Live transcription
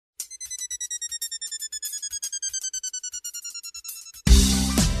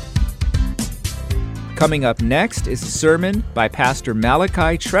Coming up next is a sermon by Pastor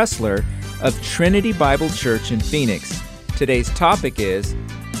Malachi Tresler of Trinity Bible Church in Phoenix. Today's topic is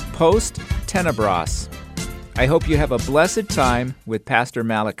Post-Tenebras. I hope you have a blessed time with Pastor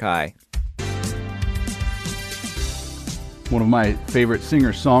Malachi. One of my favorite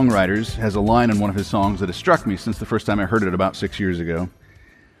singer-songwriters has a line in one of his songs that has struck me since the first time I heard it about 6 years ago.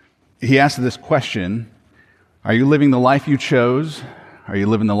 He asked this question, are you living the life you chose? Are you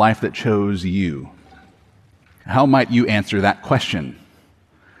living the life that chose you? How might you answer that question?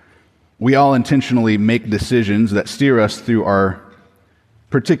 We all intentionally make decisions that steer us through our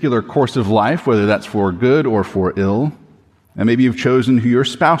particular course of life, whether that's for good or for ill. And maybe you've chosen who your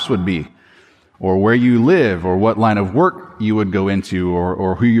spouse would be, or where you live, or what line of work you would go into,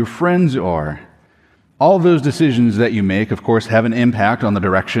 or who your friends are. All those decisions that you make, of course, have an impact on the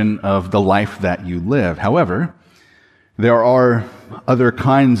direction of the life that you live. However, there are other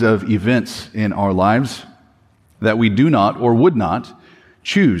kinds of events in our lives that we do not or would not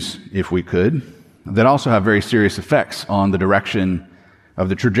choose if we could, that also have very serious effects on the direction of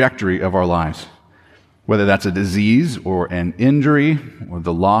the trajectory of our lives. Whether that's a disease or an injury or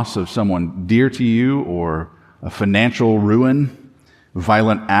the loss of someone dear to you or a financial ruin,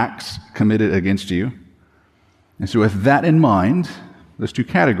 violent acts committed against you. And so with that in mind, those two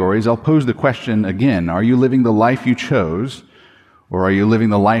categories, I'll pose the question again, are you living the life you chose or are you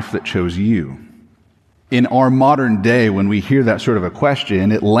living the life that chose you? In our modern day, when we hear that sort of a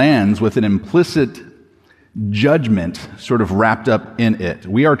question, it lands with an implicit judgment sort of wrapped up in it.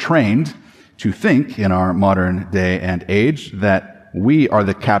 We are trained to think in our modern day and age that we are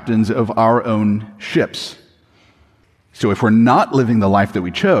the captains of our own ships. So if we're not living the life that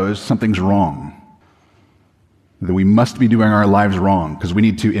we chose, something's wrong. That we must be doing our lives wrong because we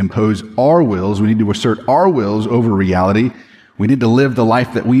need to impose our wills, we need to assert our wills over reality, we need to live the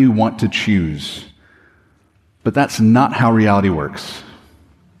life that we want to choose. But that's not how reality works.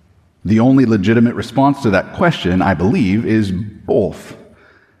 The only legitimate response to that question, I believe, is both.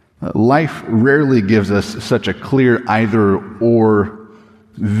 Life rarely gives us such a clear either-or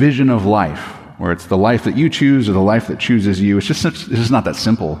vision of life, where it's the life that you choose or the life that chooses you. It's just not that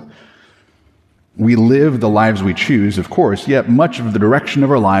simple. We live the lives we choose, of course, yet much of the direction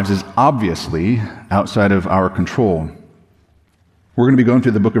of our lives is obviously outside of our control. We're going to be going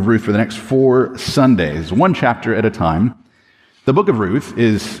through the book of Ruth for the next 4 Sundays, one chapter at a time. The book of Ruth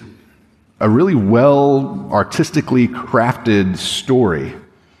is a really well artistically crafted story.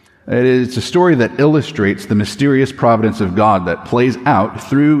 It's a story that illustrates the mysterious providence of God that plays out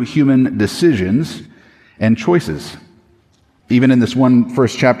through human decisions and choices. Even in this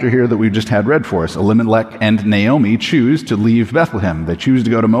first chapter here that we've just had read for us, Elimelech and Naomi choose to leave Bethlehem. They choose to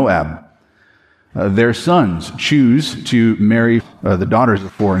go to Moab. Their sons choose to marry the daughters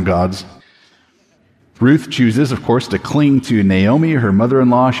of foreign gods. Ruth chooses, of course, to cling to Naomi, her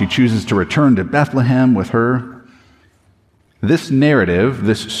mother-in-law. She chooses to return to Bethlehem with her. This narrative,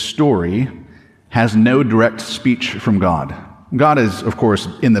 this story, has no direct speech from God. God is, of course,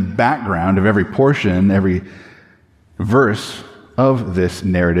 in the background of every portion, every verse of this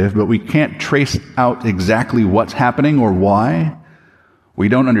narrative, but we can't trace out exactly what's happening or why. We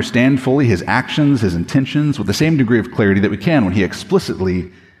don't understand fully his actions, his intentions, with the same degree of clarity that we can when he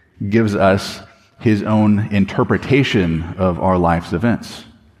explicitly gives us his own interpretation of our life's events.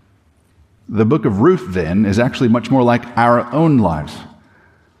 The book of Ruth, then, is actually much more like our own lives.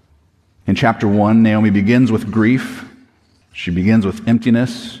 In chapter 1, Naomi begins with grief. She begins with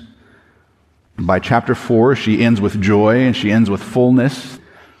emptiness. By chapter 4, she ends with joy, and she ends with fullness.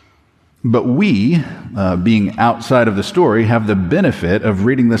 But we, being outside of the story, have the benefit of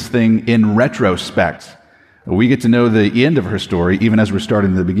reading this thing in retrospect. We get to know the end of her story even as we're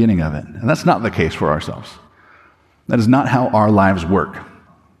starting the beginning of it. And that's not the case for ourselves. That is not how our lives work.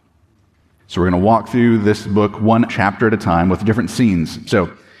 So we're going to walk through this book one chapter at a time with different scenes.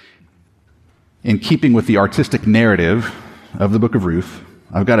 So, in keeping with the artistic narrative of the book of Ruth,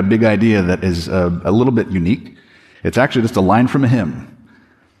 I've got a big idea that is a little bit unique. It's actually just a line from a hymn.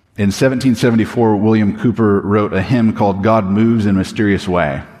 In 1774, William Cooper wrote a hymn called God Moves in a Mysterious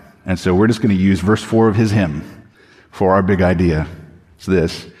Way. And so we're just going to use verse 4 of his hymn for our big idea. It's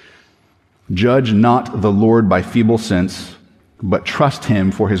this: judge not the Lord by feeble sense, but trust him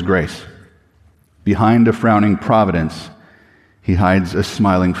for his grace. Behind a frowning providence, he hides a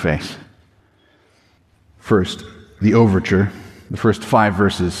smiling face. First, the overture, the first 5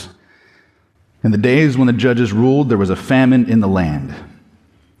 verses. In the days when the judges ruled, there was a famine in the land.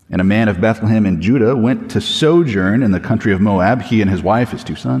 And a man of Bethlehem in Judah went to sojourn in the country of Moab, he and his wife, his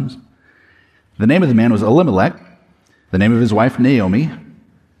 2 sons. The name of the man was Elimelech, the name of his wife Naomi,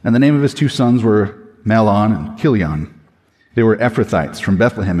 and the name of his two sons were Mahlon and Chilion. They were Ephrathites from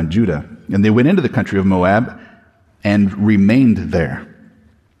Bethlehem in Judah, and they went into the country of Moab and remained there.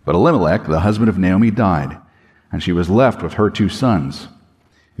 But Elimelech, the husband of Naomi, died, and she was left with her 2 sons.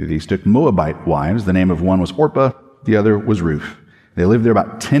 These took Moabite wives. The name of one was Orpah, the other was Ruth. They lived there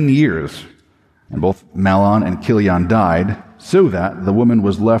about 10 years, and both Mahlon and Chilion died, so that the woman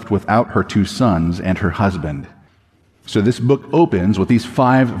was left without her 2 sons and her husband. So this book opens with these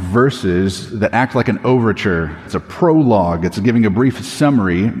 5 verses that act like an overture. It's a prologue. It's giving a brief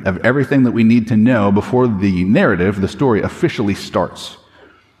summary of everything that we need to know before the narrative, the story, officially starts.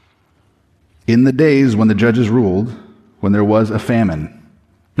 In the days when the judges ruled, when there was a famine.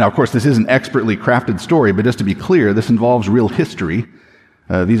 Now, of course, this is an expertly crafted story, but just to be clear, this involves real history.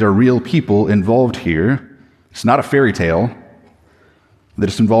 These are real people involved here. It's not a fairy tale.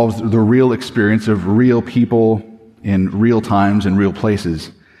 This involves the real experience of real people in real times and real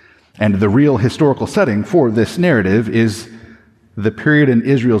places. And the real historical setting for this narrative is the period in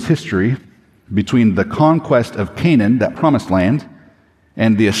Israel's history between the conquest of Canaan, that promised land,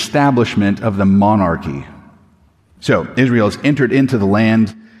 and the establishment of the monarchy. So Israel has entered into the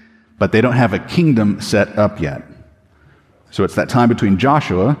land, but they don't have a kingdom set up yet. So it's that time between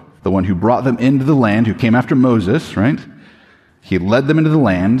Joshua, the one who brought them into the land, who came after Moses, right? He led them into the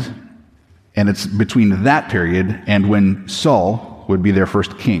land, and it's between that period and when Saul would be their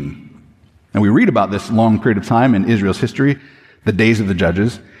first king. And we read about this long period of time in Israel's history, the days of the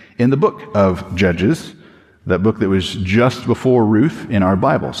judges, in the book of Judges, that book that was just before Ruth in our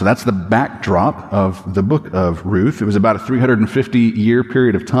Bible. So that's the backdrop of the book of Ruth. It was about a 350-year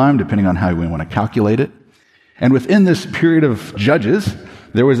period of time, depending on how we want to calculate it. And within this period of Judges,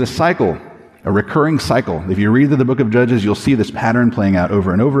 there was a cycle, a recurring cycle. If you read the book of Judges, you'll see this pattern playing out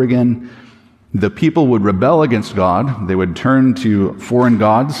over and over again. The people would rebel against God. They would turn to foreign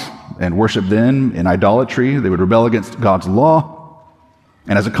gods and worship them in idolatry. They would rebel against God's law.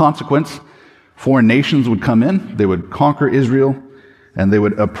 And as a consequence, foreign nations would come in. They would conquer Israel, and they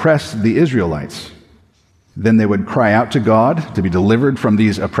would oppress the Israelites. Then they would cry out to God to be delivered from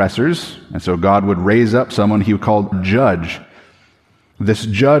these oppressors. And so God would raise up someone he called judge. This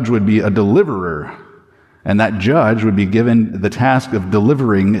judge would be a deliverer. And that judge would be given the task of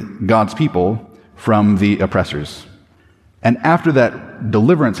delivering God's people from the oppressors. And after that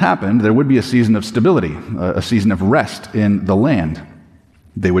deliverance happened, there would be a season of stability, a season of rest in the land.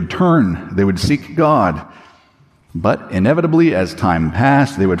 They would turn, they would seek God. But inevitably, as time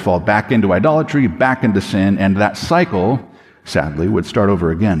passed, they would fall back into idolatry, back into sin, and that cycle, sadly, would start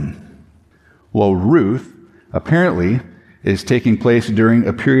over again. Well, Ruth apparently is taking place during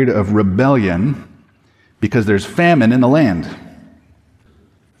a period of rebellion because there's famine in the land.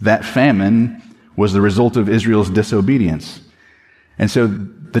 That famine was the result of Israel's disobedience. And so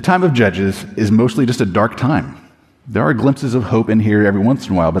the time of Judges is mostly just a dark time. There are glimpses of hope in here every once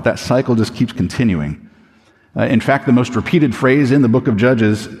in a while, but that cycle just keeps continuing. In fact, the most repeated phrase in the book of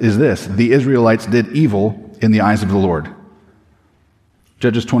Judges is this: the Israelites did evil in the eyes of the Lord.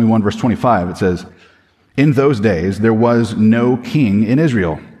 Judges 21, verse 25, it says, "In those days there was no king in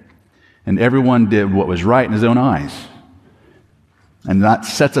Israel, and everyone did what was right in his own eyes." And that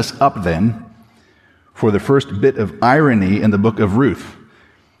sets us up then for the first bit of irony in the book of Ruth,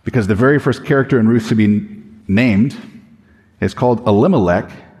 because the very first character in Ruth to be named is called Elimelech,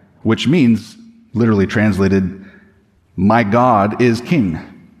 which means, literally translated, "My God is king."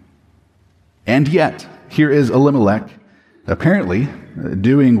 And yet, here is Elimelech, apparently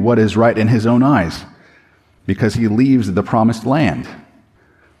doing what is right in his own eyes, because he leaves the promised land.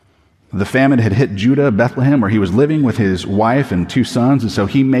 The famine had hit Judah, Bethlehem, where he was living with his wife and 2 sons, and so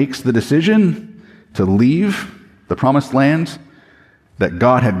he makes the decision to leave the promised land that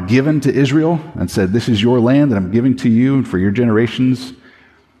God had given to Israel and said, "This is your land that I'm giving to you and for your generations."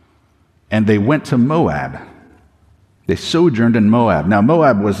 And they went to Moab. They sojourned in Moab. Now,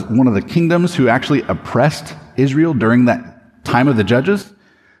 Moab was one of the kingdoms who actually oppressed Israel during that time of the Judges.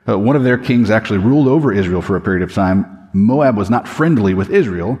 One of their kings actually ruled over Israel for a period of time. Moab was not friendly with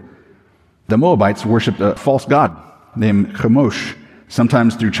Israel. The Moabites worshipped a false god named Chemosh,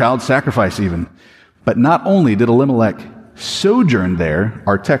 sometimes through child sacrifice even. But not only did Elimelech sojourn there,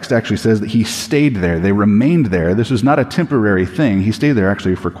 our text actually says that he stayed there. They remained there. This was not a temporary thing. He stayed there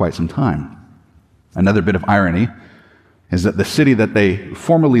actually for quite some time. Another bit of irony is that the city that they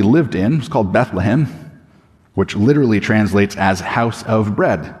formerly lived in was called Bethlehem, which literally translates as house of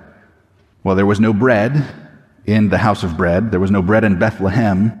bread. Well, there was no bread in the house of bread. There was no bread in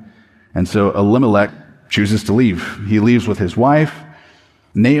Bethlehem. And so Elimelech chooses to leave. He leaves with his wife,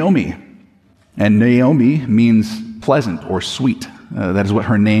 Naomi. And Naomi means pleasant or sweet. That is what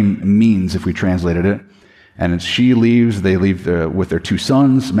her name means if we translated it. And as she leaves, they leave with their two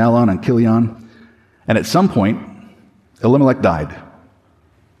sons, Mahlon and Chilion. And at some point, Elimelech died.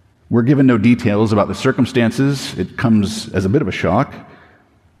 We're given no details about the circumstances. It comes as a bit of a shock.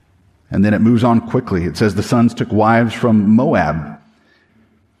 And then it moves on quickly. It says the sons took wives from Moab.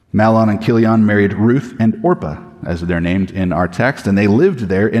 Mahlon and Chilion married Ruth and Orpah, as they're named in our text, and they lived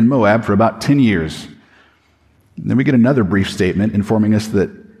there in Moab for about 10 years. And then we get another brief statement informing us that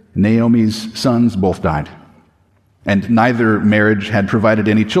Naomi's sons both died, and neither marriage had provided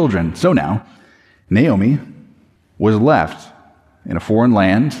any children. So now, Naomi was left in a foreign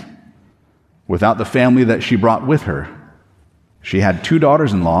land without the family that she brought with her. She had 2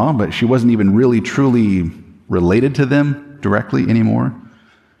 daughters-in-law, but she wasn't even really truly related to them directly anymore.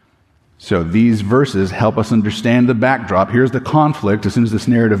 So these verses help us understand the backdrop. Here's the conflict as soon as this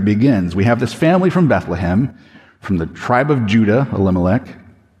narrative begins. We have this family from Bethlehem, from the tribe of Judah, Elimelech.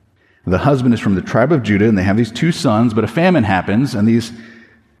 The husband is from the tribe of Judah, and they have these 2 sons, but a famine happens, and these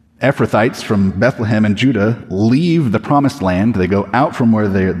Ephrathites from Bethlehem and Judah leave the promised land. They go out from where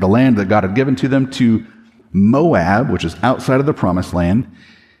the land that God had given to them to Moab, which is outside of the promised land,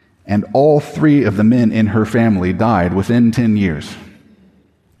 and all 3 of the men in her family died within 10 years.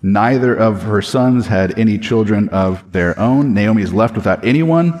 Neither of her sons had any children of their own. Naomi is left without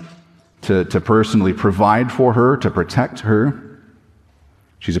anyone to personally provide for her, to protect her.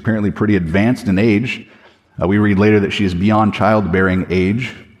 She's apparently pretty advanced in age. We read later that she is beyond childbearing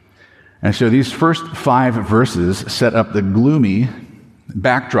age. And so these first 5 verses set up the gloomy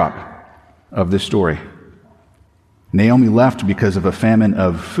backdrop of this story. Naomi left because of a famine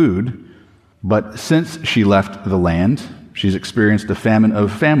of food, but since she left the land, she's experienced a famine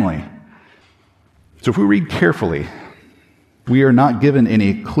of family. So if we read carefully, we are not given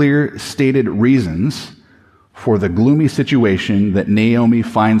any clear stated reasons for the gloomy situation that Naomi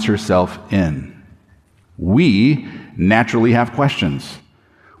finds herself in. We naturally have questions.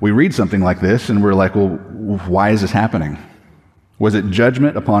 We read something like this and we're like, well, why is this happening? Was it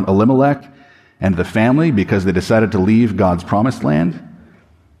judgment upon Elimelech and the family because they decided to leave God's promised land?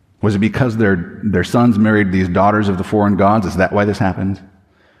 Was it because their sons married these daughters of the foreign gods? Is that why this happened?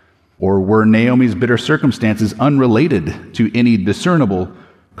 Or were Naomi's bitter circumstances unrelated to any discernible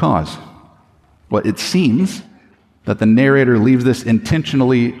cause? Well, it seems that the narrator leaves this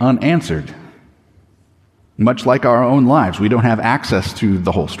intentionally unanswered. Much like our own lives, we don't have access to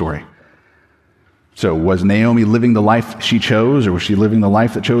the whole story. So was Naomi living the life she chose, or was she living the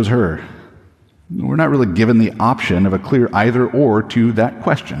life that chose her? We're not really given the option of a clear either or to that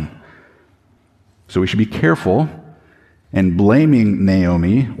question. So we should be careful in blaming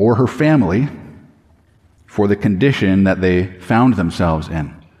Naomi or her family for the condition that they found themselves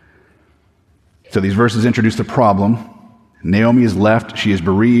in. So these verses introduce the problem. Naomi is left, she is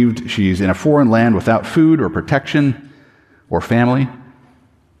bereaved, she's in a foreign land without food or protection or family.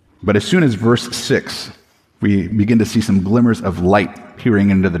 But as soon as verse 6, we begin to see some glimmers of light peering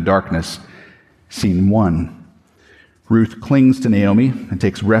into the darkness. Scene 1. Ruth clings to Naomi and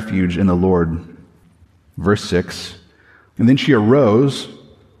takes refuge in the Lord. Verse 6. And then she arose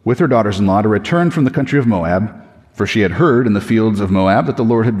with her daughters-in-law to return from the country of Moab, for she had heard in the fields of Moab that the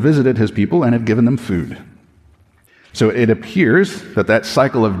Lord had visited his people and had given them food. So it appears that that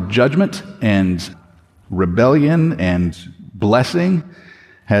cycle of judgment and rebellion and blessing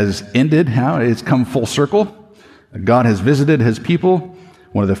has ended. How? It's come full circle. God has visited his people.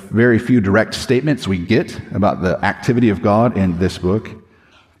 One of the very few direct statements we get about the activity of God in this book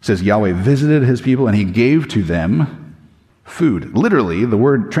says Yahweh visited his people and he gave to them food. Literally, the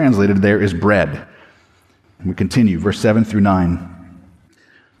word translated there is bread. We continue, verse 7 through 9.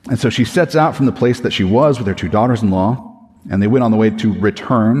 And so she sets out from the place that she was with her 2 daughters-in-law, and they went on the way to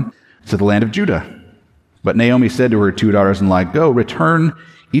return to the land of Judah. But Naomi said to her 2 daughters-in-law, Go, return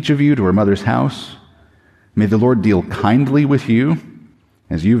each of you to her mother's house. May the Lord deal kindly with you,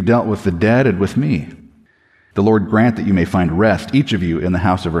 as you've dealt with the dead and with me. The Lord grant that you may find rest, each of you, in the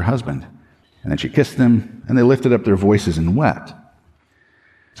house of her husband. And then she kissed them, and they lifted up their voices and wept.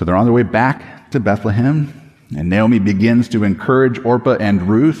 So they're on their way back to Bethlehem, and Naomi begins to encourage Orpah and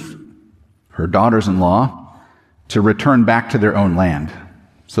Ruth, her daughters-in-law, to return back to their own land.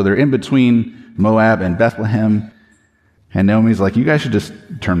 So they're in between Moab and Bethlehem, and Naomi's like, you guys should just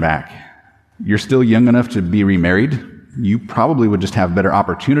turn back. You're still young enough to be remarried. You probably would just have better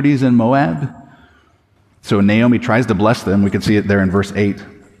opportunities in Moab. So Naomi tries to bless them. We can see it there in verse 8.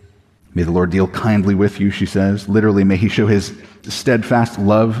 May the Lord deal kindly with you, she says. Literally, may he show his steadfast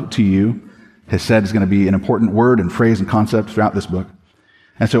love to you. Hesed is going to be an important word and phrase and concept throughout this book.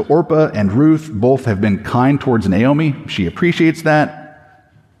 And so Orpah and Ruth both have been kind towards Naomi. She appreciates that.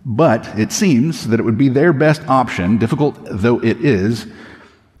 But it seems that it would be their best option, difficult though it is,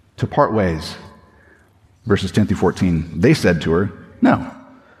 to part ways. Verses 10 through 14. They said to her, "No,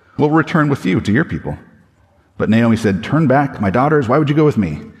 we'll return with you to your people." But Naomi said, "Turn back, my daughters. Why would you go with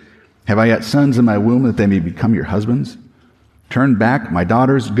me? Have I yet sons in my womb that they may become your husbands? Turn back, my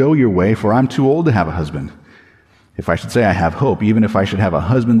daughters. Go your way, for I'm too old to have a husband. If I should say I have hope, even if I should have a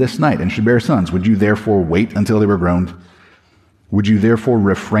husband this night and should bear sons, would you therefore wait until they were grown? Would you therefore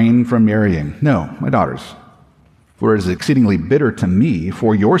refrain from marrying? No, my daughters, for it is exceedingly bitter to me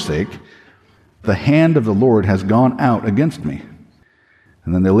for your sake. The hand of the Lord has gone out against me."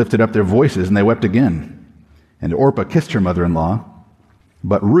 And then they lifted up their voices and they wept again. And Orpah kissed her mother-in-law,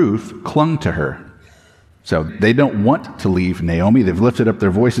 but Ruth clung to her. So they don't want to leave Naomi. They've lifted up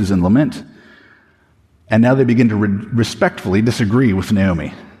their voices in lament. And now they begin to respectfully disagree with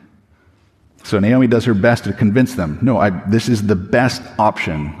Naomi. So Naomi does her best to convince them, no, this is the best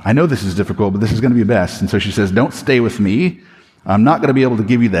option. I know this is difficult, but this is going to be best. And so she says, don't stay with me. I'm not going to be able to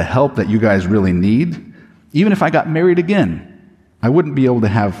give you the help that you guys really need. Even if I got married again, I wouldn't be able to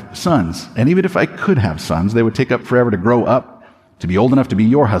have sons. And even if I could have sons, they would take up forever to grow up, to be old enough to be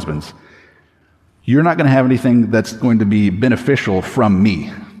your husbands. You're not going to have anything that's going to be beneficial from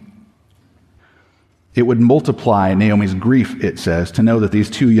me. It would multiply Naomi's grief, it says, to know that these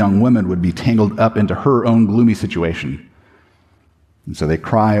two young women would be tangled up into her own gloomy situation. And so they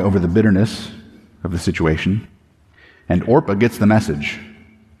cry over the bitterness of the situation. And Orpah gets the message.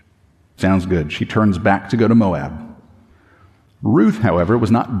 Sounds good. She turns back to go to Moab. Ruth, however,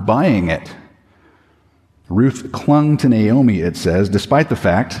 was not buying it. Ruth clung to Naomi, it says, despite the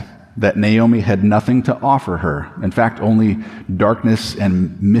fact that Naomi had nothing to offer her. In fact, only darkness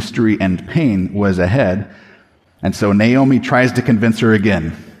and mystery and pain was ahead. And so Naomi tries to convince her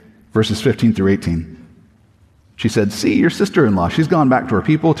again. Verses 15 through 18. She said, "See, your sister-in-law, she's gone back to her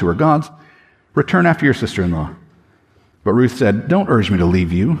people, to her gods. Return after your sister-in-law." But Ruth said, "Don't urge me to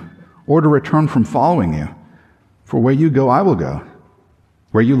leave you or to return from following you. For where you go, I will go.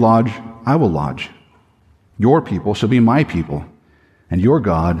 Where you lodge, I will lodge. Your people shall be my people, and your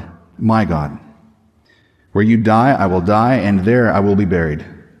God, my God. Where you die, I will die, and there I will be buried.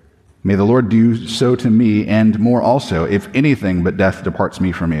 May the Lord do so to me, and more also, if anything but death departs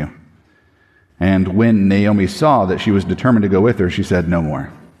me from you." And when Naomi saw that she was determined to go with her, she said no more.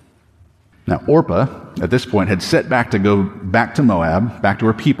 Now, Orpah, at this point, had set back to go back to Moab, back to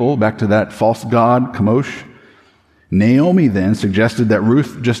her people, back to that false god, Chemosh. Naomi then suggested that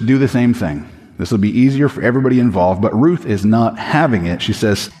Ruth just do the same thing. This will be easier for everybody involved, but Ruth is not having it. She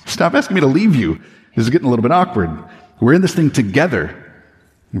says, "Stop asking me to leave you. This is getting a little bit awkward. We're in this thing together."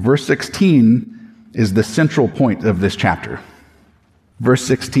 Verse 16 is the central point of this chapter. Verse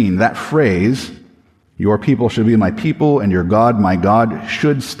 16, that phrase, "Your people should be my people, and your God, my God,"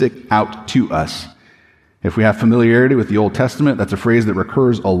 should stick out to us. If we have familiarity with the Old Testament, that's a phrase that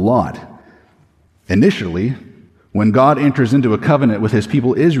recurs a lot. Initially, when God enters into a covenant with his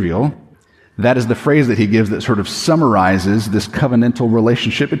people Israel, that is the phrase that he gives that sort of summarizes this covenantal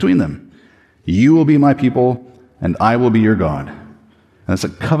relationship between them. You will be my people, and I will be your God. And that's a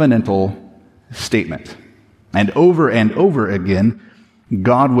covenantal statement. And over again,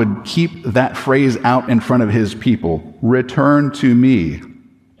 God would keep that phrase out in front of his people. Return to me.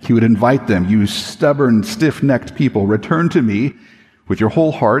 He would invite them, "You stubborn, stiff-necked people, return to me with your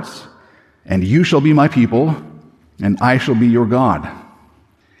whole hearts, and you shall be my people, and I shall be your God."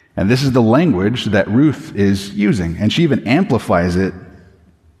 And this is the language that Ruth is using. And she even amplifies it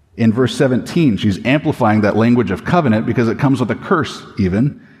in verse 17. She's amplifying that language of covenant because it comes with a curse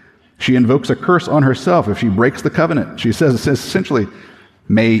even. She invokes a curse on herself if she breaks the covenant. She says essentially,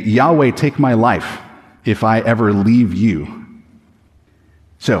 "May Yahweh take my life if I ever leave you."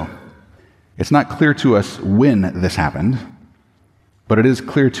 So, it's not clear to us when this happened, but it is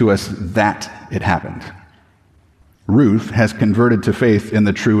clear to us that it happened. Ruth has converted to faith in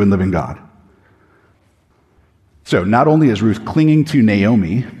the true and living God. So not only is Ruth clinging to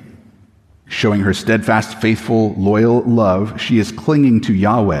Naomi, showing her steadfast, faithful, loyal love, she is clinging to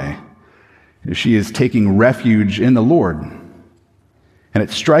Yahweh. She is taking refuge in the Lord. And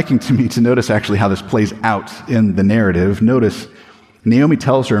it's striking to me to notice actually how this plays out in the narrative. Notice, Naomi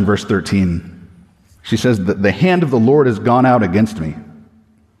tells her in verse 13, she says that the hand of the Lord has gone out against me.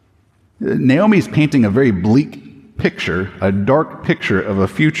 Naomi's painting a very bleak picture, a dark picture of a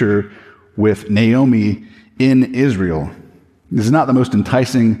future with Naomi in Israel. This is not the most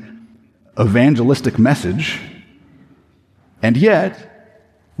enticing evangelistic message. And yet,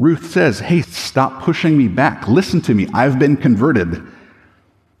 Ruth says, "Hey, stop pushing me back. Listen to me. I've been converted.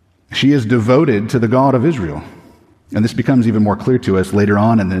 She is devoted to the God of Israel. And this becomes even more clear to us later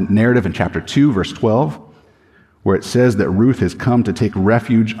on in the narrative in chapter 2, verse 12, where it says that Ruth has come to take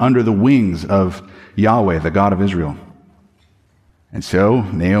refuge under the wings of Yahweh, the God of Israel. And so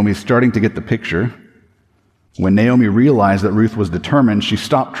Naomi's starting to get the picture. When Naomi realized that Ruth was determined, she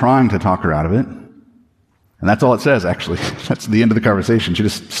stopped trying to talk her out of it. And that's all it says, actually. That's the end of the conversation. She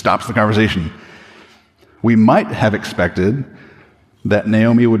just stops the conversation. We might have expected that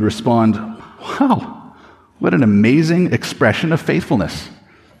Naomi would respond, "Wow, what an amazing expression of faithfulness.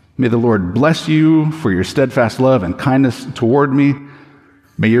 May the Lord bless you for your steadfast love and kindness toward me.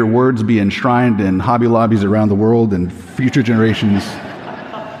 May your words be enshrined in Hobby Lobbies around the world and future generations."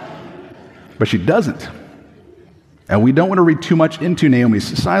 But she doesn't. And we don't want to read too much into Naomi's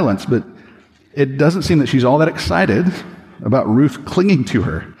silence, but it doesn't seem that she's all that excited about Ruth clinging to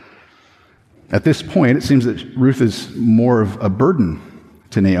her. At this point, it seems that Ruth is more of a burden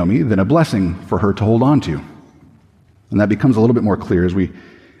to Naomi than a blessing for her to hold on to. And that becomes a little bit more clear as we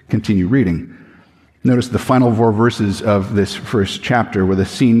continue reading. Notice the final 4 verses of this first chapter where the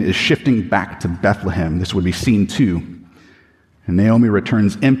scene is shifting back to Bethlehem. This would be scene 2. And Naomi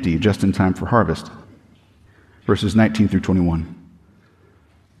returns empty just in time for harvest. Verses 19 through 21.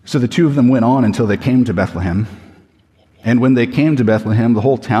 So the two of them went on until they came to Bethlehem. And when they came to Bethlehem, the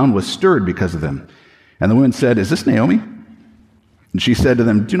whole town was stirred because of them. And the women said, "Is this Naomi?" And she said to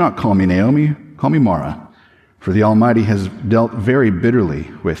them, "Do not call me Naomi, call me Mara, for the Almighty has dealt very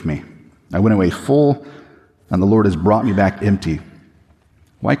bitterly with me. I went away full, and the Lord has brought me back empty.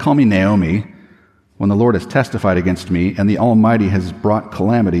 Why call me Naomi when the Lord has testified against me, and the Almighty has brought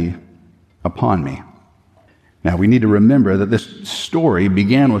calamity upon me?" Now, we need to remember that this story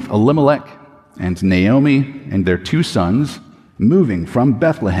began with Elimelech and Naomi and their 2 sons moving from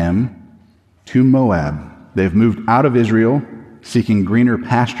Bethlehem to Moab. They've moved out of Israel, seeking greener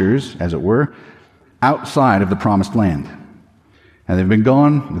pastures, as it were, outside of the promised land. And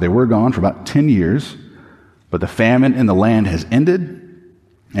they were gone for about 10 years, but the famine in the land has ended,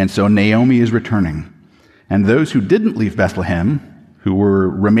 and so Naomi is returning. And those who didn't leave Bethlehem, who were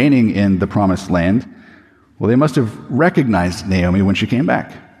remaining in the promised land, well, they must have recognized Naomi when she came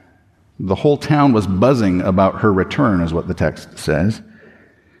back. The whole town was buzzing about her return, is what the text says.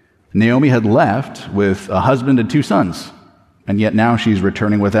 Naomi had left with a husband and 2 sons, and yet now she's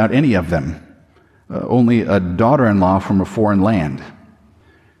returning without any of them, only a daughter-in-law from a foreign land.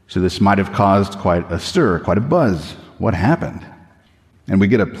 So this might have caused quite a stir, quite a buzz. What happened? And we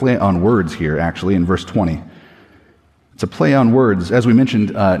get a play on words here, actually, in verse 20. It's a play on words. As we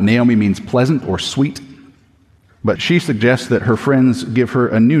mentioned, Naomi means pleasant or sweet. But she suggests that her friends give her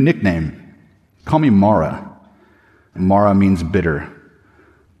a new nickname. "Call me Mara." Mara means bitter.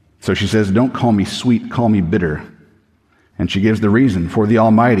 So she says, "Don't call me sweet, call me bitter." And she gives the reason. For the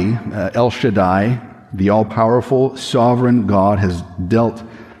Almighty, El Shaddai, the all-powerful, sovereign God, has dealt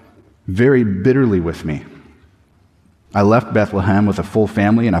very bitterly with me. I left Bethlehem with a full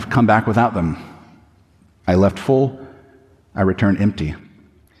family, and I've come back without them. I left full, I return empty.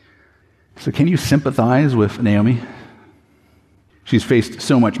 So can you sympathize with Naomi? She's faced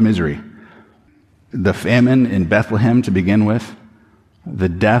so much misery. The famine in Bethlehem to begin with, the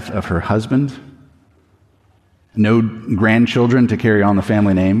death of her husband, no grandchildren to carry on the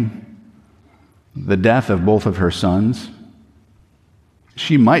family name, the death of both of her sons.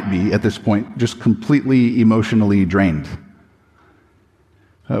 She might be, at this point, just completely emotionally drained.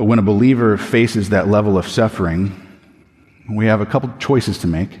 When a believer faces that level of suffering, we have a couple choices to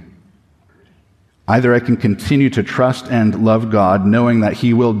make. Either I can continue to trust and love God, knowing that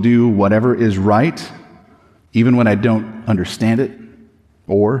He will do whatever is right, even when I don't understand it,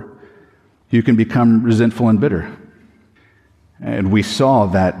 or you can become resentful and bitter. And we saw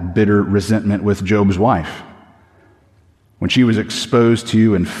that bitter resentment with Job's wife. When she was exposed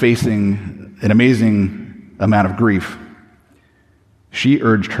to and facing an amazing amount of grief, she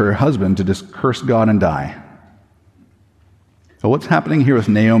urged her husband to just curse God and die. But what's happening here with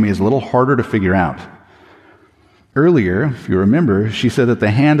Naomi is a little harder to figure out. Earlier, if you remember, she said that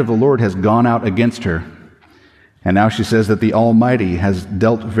the hand of the Lord has gone out against her. And now she says that the Almighty has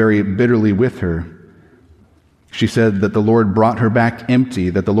dealt very bitterly with her. She said that the Lord brought her back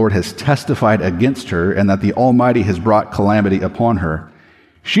empty, that the Lord has testified against her, and that the Almighty has brought calamity upon her.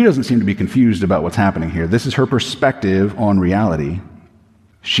 She doesn't seem to be confused about what's happening here. This is her perspective on reality.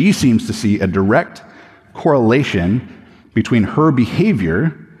 She seems to see a direct correlation between her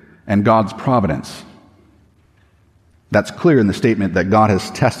behavior and God's providence. That's clear in the statement that God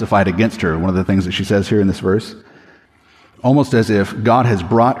has testified against her, one of the things that she says here in this verse. Almost as if God has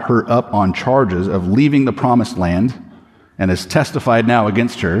brought her up on charges of leaving the promised land and has testified now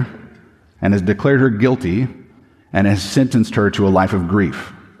against her, and has declared her guilty and has sentenced her to a life of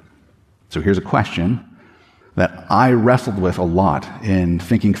grief. So here's a question that I wrestled with a lot in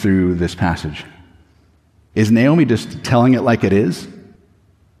thinking through this passage. Is Naomi just telling it like it is,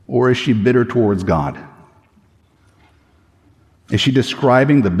 or is she bitter towards God? Is she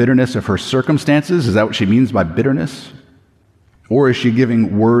describing the bitterness of her circumstances? Is that what she means by bitterness? Or is she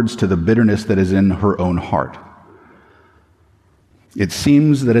giving words to the bitterness that is in her own heart? It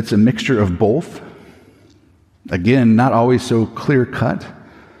seems that it's a mixture of both. Again, not always so clear-cut.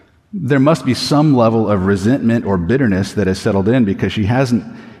 There must be some level of resentment or bitterness that has settled in because she hasn't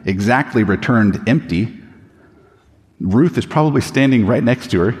exactly returned empty. Ruth is probably standing right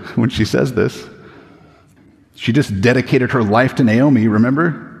next to her when she says this. She just dedicated her life to Naomi,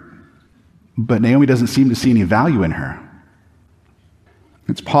 remember? But Naomi doesn't seem to see any value in her.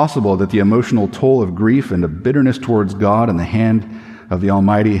 It's possible that the emotional toll of grief and of bitterness towards God and the hand of the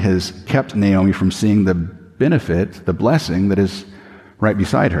Almighty has kept Naomi from seeing the benefit, the blessing that is right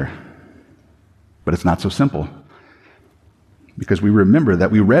beside her. But it's not so simple. Because we remember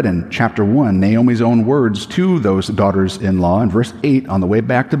that we read in chapter 1, Naomi's own words to those daughters-in-law. In verse 8, on the way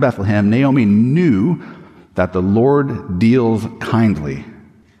back to Bethlehem, Naomi knew that the Lord deals kindly.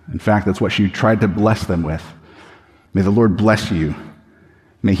 In fact, that's what she tried to bless them with. May the Lord bless you.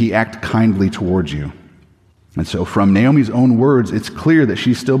 May he act kindly towards you. And so from Naomi's own words, it's clear that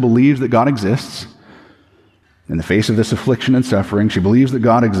she still believes that God exists. In the face of this affliction and suffering, she believes that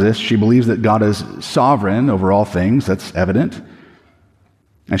God exists. She believes that God is sovereign over all things. That's evident.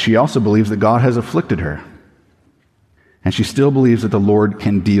 And she also believes that God has afflicted her. And she still believes that the Lord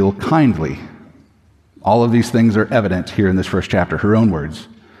can deal kindly. All of these things are evident here in this first chapter, her own words.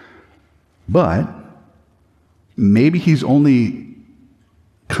 But maybe he's only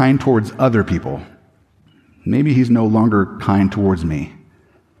kind towards other people. Maybe he's no longer kind towards me.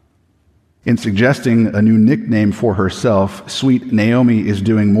 In suggesting a new nickname for herself, Sweet Naomi is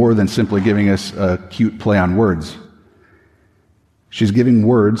doing more than simply giving us a cute play on words. She's giving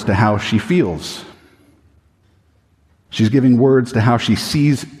words to how she feels. She's giving words to how she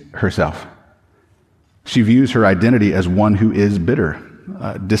sees herself. She views her identity as one who is bitter,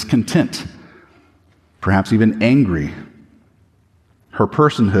 discontent, perhaps even angry. Her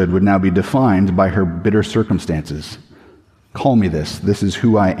personhood would now be defined by her bitter circumstances. Call me this. This is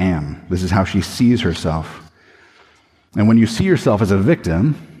who I am. This is how she sees herself. And when you see yourself as a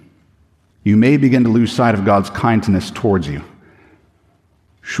victim, you may begin to lose sight of God's kindness towards you.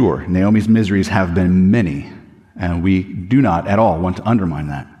 Sure, Naomi's miseries have been many, and we do not at all want to undermine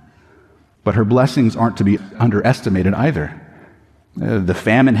that. But her blessings aren't to be underestimated either. The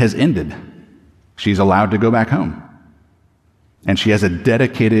famine has ended. She's allowed to go back home. And she has a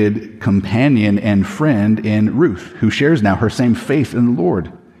dedicated companion and friend in Ruth, who shares now her same faith in the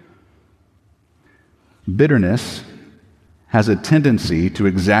Lord. Bitterness has a tendency to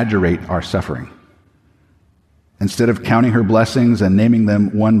exaggerate our suffering. Instead of counting her blessings and naming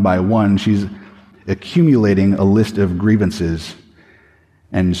them one by one, she's accumulating a list of grievances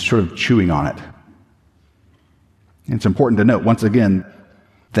and sort of chewing on it. It's important to note, once again,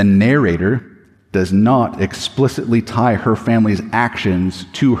 the narrator does not explicitly tie her family's actions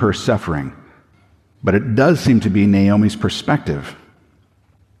to her suffering, but it does seem to be Naomi's perspective.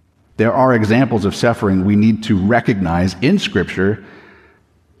 There are examples of suffering we need to recognize in Scripture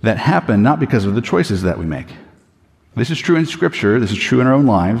that happen not because of the choices that we make. This is true in Scripture. This is true in our own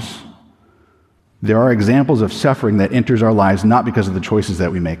lives. There are examples of suffering that enters our lives not because of the choices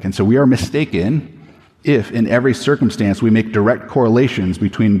that we make. And so we are mistaken if in every circumstance we make direct correlations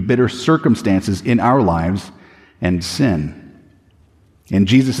between bitter circumstances in our lives and sin. In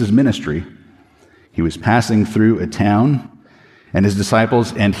Jesus' ministry, he was passing through a town, and his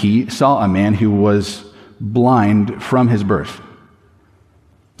disciples and he saw a man who was blind from his birth.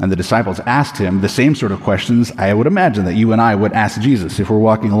 And the disciples asked him the same sort of questions I would imagine that you and I would ask Jesus if we're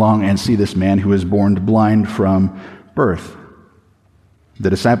walking along and see this man who is born blind from birth. The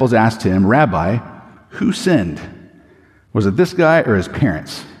disciples asked him, Rabbi, who sinned? Was it this guy or his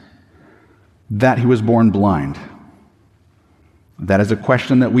parents that he was born blind? That is a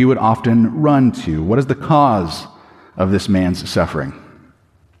question that we would often run to. What is the cause of this man's suffering?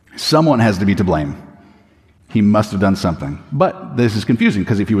 Someone has to be to blame. He must have done something. But this is confusing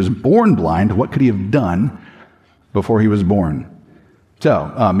because if he was born blind, what could he have done before he was born?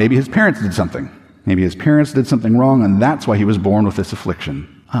 So maybe his parents did something. Maybe his parents did something wrong, and that's why he was born with this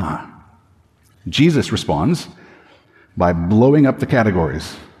affliction. Jesus responds by blowing up the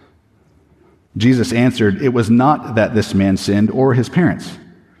categories. Jesus answered, "It was not that this man sinned or his parents,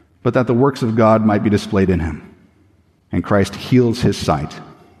 but that the works of God might be displayed in him." And Christ heals his sight.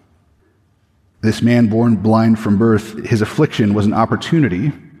 This man born blind from birth, his affliction was an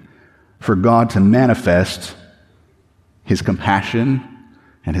opportunity for God to manifest his compassion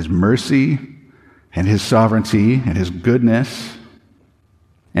and his mercy and his sovereignty and his goodness.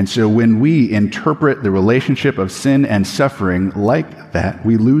 And so when we interpret the relationship of sin and suffering like that,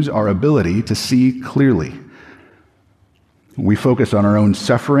 we lose our ability to see clearly. We focus on our own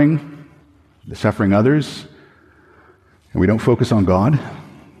suffering, the suffering others, and we don't focus on God.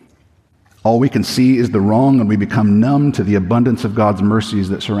 All we can see is the wrong, and we become numb to the abundance of God's mercies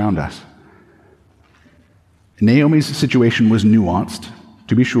that surround us. Naomi's situation was nuanced,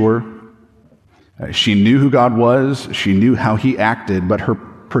 to be sure. She knew who God was, she knew how he acted, but her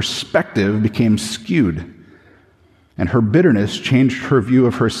perspective became skewed, and her bitterness changed her view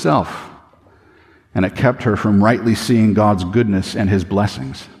of herself, and it kept her from rightly seeing God's goodness and his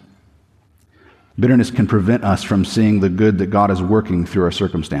blessings. Bitterness can prevent us from seeing the good that God is working through our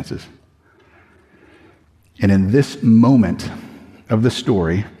circumstances. And in this moment of the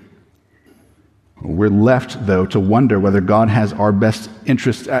story, we're left, though, to wonder whether God has our best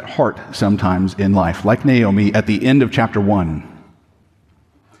interests at heart sometimes in life, like Naomi at the end of chapter 1.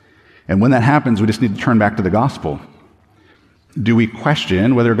 And when that happens, we just need to turn back to the gospel. Do we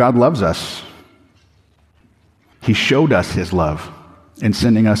question whether God loves us? He showed us his love in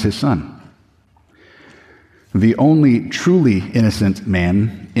sending us his son. The only truly innocent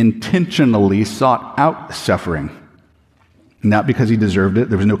man intentionally sought out suffering, not because he deserved it,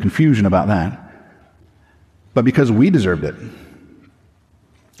 there was no confusion about that, but because we deserved it.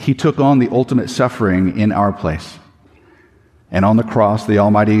 He took on the ultimate suffering in our place. And on the cross, the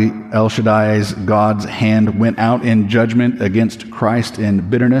Almighty El Shaddai's, God's hand went out in judgment against Christ in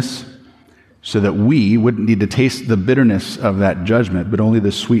bitterness, so that we wouldn't need to taste the bitterness of that judgment, but only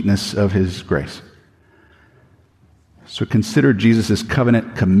the sweetness of his grace. So consider Jesus'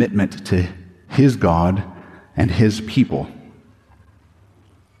 covenant commitment to his God and his people.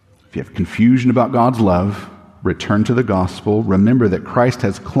 If you have confusion about God's love, return to the gospel. Remember that Christ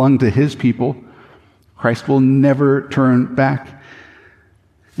has clung to his people. Christ will never turn back.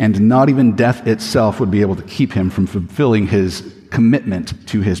 And not even death itself would be able to keep him from fulfilling his commitment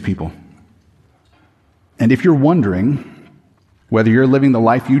to his people. And if you're wondering whether you're living the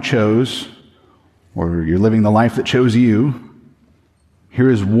life you chose or you're living the life that chose you, here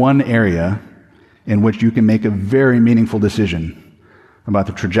is one area in which you can make a very meaningful decision about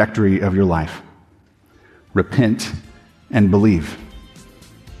the trajectory of your life. Repent and believe.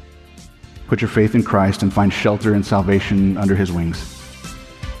 Put your faith in Christ and find shelter and salvation under his wings.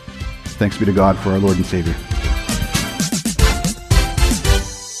 Thanks be to God for our Lord and Savior.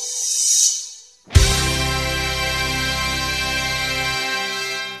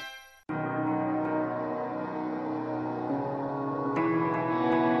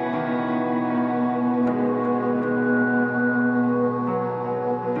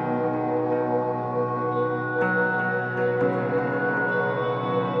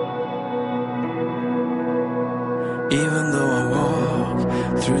 Even though I walk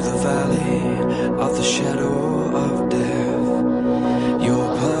through the valley of the shadow of death,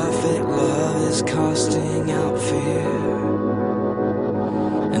 your perfect love is casting out fear.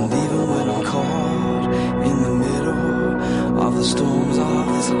 And even when I'm caught in the middle of the storms of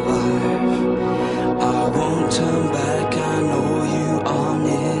this life, I won't turn back, I know you are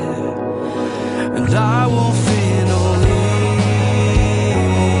near. And I will fear no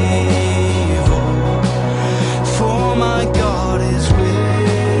my God is with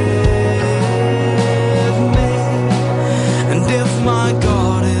me, and if my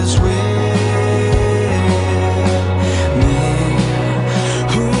God is with me,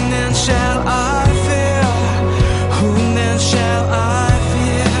 whom then shall I fear? Whom then shall I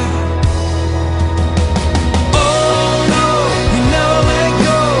fear? Oh,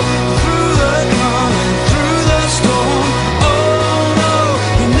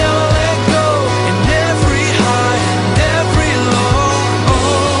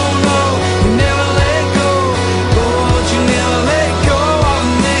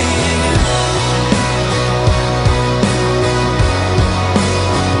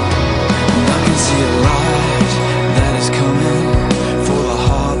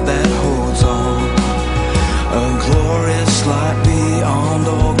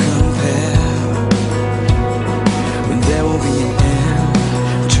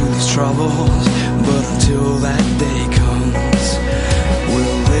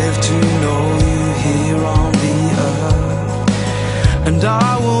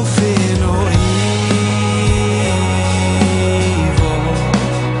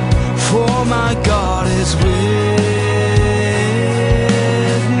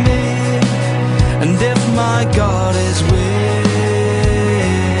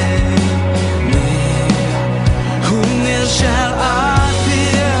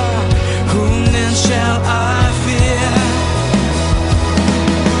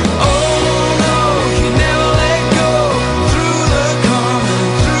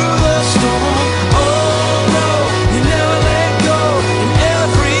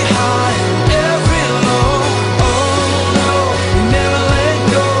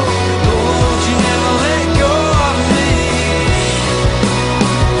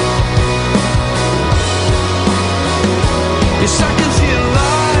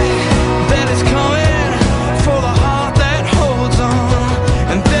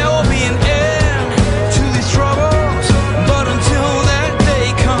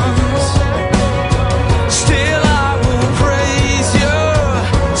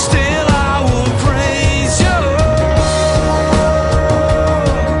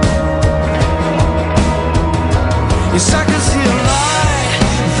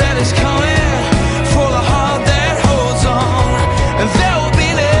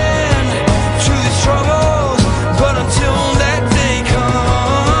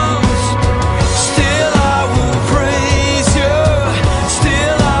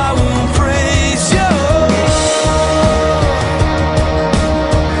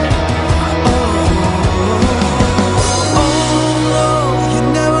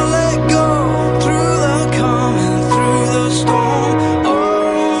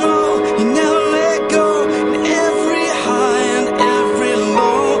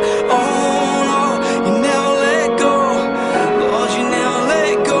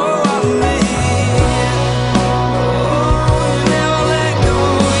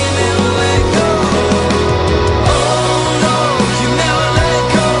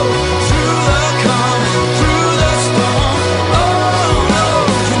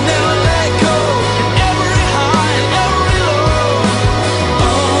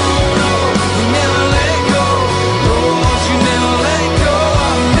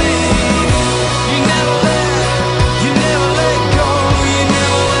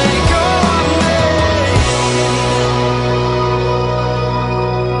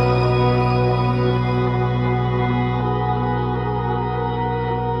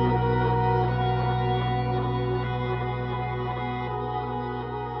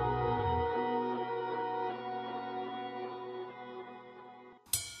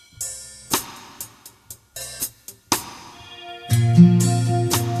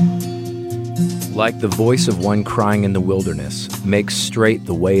 Like the voice of one crying in the wilderness, make straight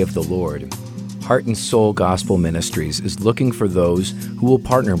the way of the Lord. Heart and Soul Gospel Ministries is looking for those who will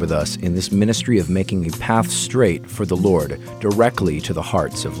partner with us in this ministry of making a path straight for the Lord directly to the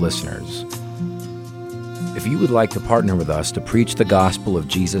hearts of listeners. If you would like to partner with us to preach the gospel of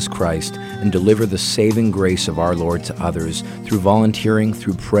Jesus Christ and deliver the saving grace of our Lord to others through volunteering,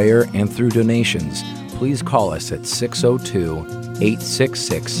 through prayer, and through donations, please call us at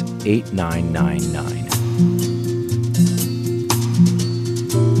 602-866-8999.